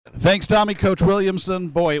Thanks, Tommy. Coach Williamson.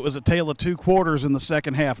 Boy, it was a tale of two quarters in the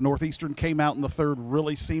second half. Northeastern came out in the third,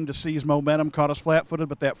 really seemed to seize momentum, caught us flat-footed,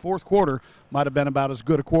 but that fourth quarter might have been about as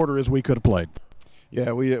good a quarter as we could have played.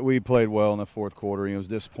 Yeah, we played well in the fourth quarter. It was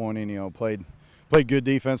disappointing. Played good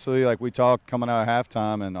defensively, like we talked coming out of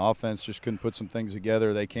halftime, and offense just couldn't put some things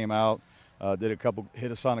together. They came out,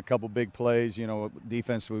 hit us on a couple big plays.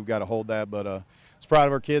 Defense, we've got to hold that. But I was proud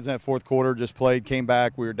of our kids in that fourth quarter. Just played, came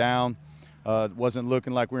back. We were down. It wasn't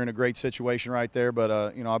looking like we were in a great situation right there, but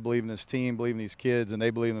I believe in this team, believe in these kids, and they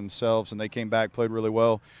believe in themselves, and they came back, played really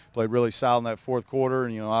well, played really solid in that fourth quarter.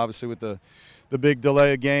 And obviously with the big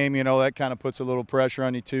delay of game, that kind of puts a little pressure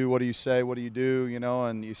on you too. What do you say? What do you do?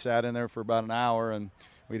 And you sat in there for about an hour, and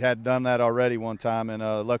we'd had done that already one time, and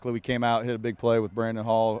luckily we came out, hit a big play with Brandon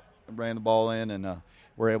Hall, ran the ball in, and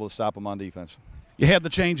we're able to stop them on defense. You had the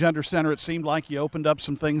change under center. It seemed like you opened up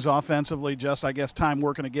some things offensively, just, I guess, time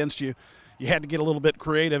working against you. You had to get a little bit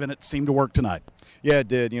creative, and it seemed to work tonight. Yeah, it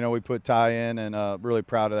did. We put Ty in, and really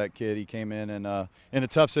proud of that kid. He came in and in a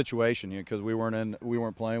tough situation, because we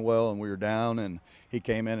weren't playing well and we were down, and he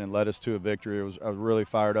came in and led us to a victory. I was really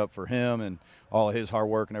fired up for him and all of his hard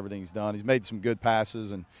work and everything he's done. He's made some good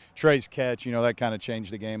passes, and Trey's catch, that kind of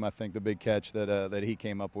changed the game. I think the big catch that he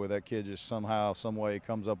came up with, that kid just somehow, some way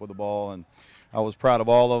comes up with the ball, and I was proud of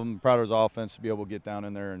all of them, proud of his offense to be able to get down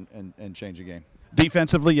in there and change the game.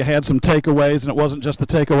 Defensively, you had some takeaways, and it wasn't just the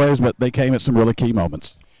takeaways, but they came at some really key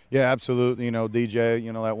moments. Yeah, absolutely.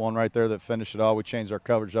 DJ, that one right there that finished it all, we changed our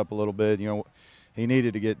coverage up a little bit. He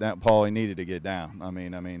needed to get that ball. He needed to get down. I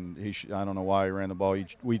don't know why he ran the ball.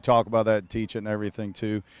 We talk about that, teach it and everything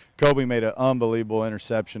too. Kobe made an unbelievable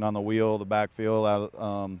interception on the wheel, the backfield,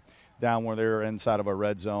 down where they were inside of our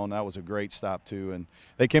red zone. That was a great stop too, and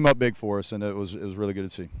they came up big for us, and it was really good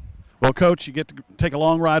to see. Well, Coach, you get to take a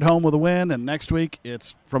long ride home with a win, and next week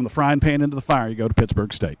it's from the frying pan into the fire. You go to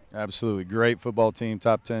Pittsburg State. Absolutely. Great football team,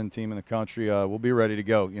 top 10 team in the country. We'll be ready to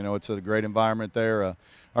go. It's a great environment there.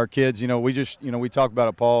 Our kids, we talked about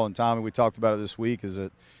it, Paul and Tommy, we talked about it this week, is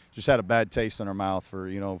it just had a bad taste in our mouth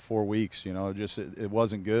for, 4 weeks. It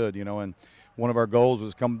wasn't good, and one of our goals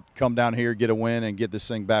was come down here, get a win, and get this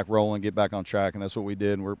thing back rolling, get back on track, and that's what we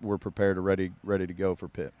did, and we're prepared and ready to go for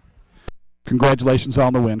Pitt. Congratulations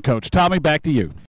on the win, Coach. Tommy, back to you.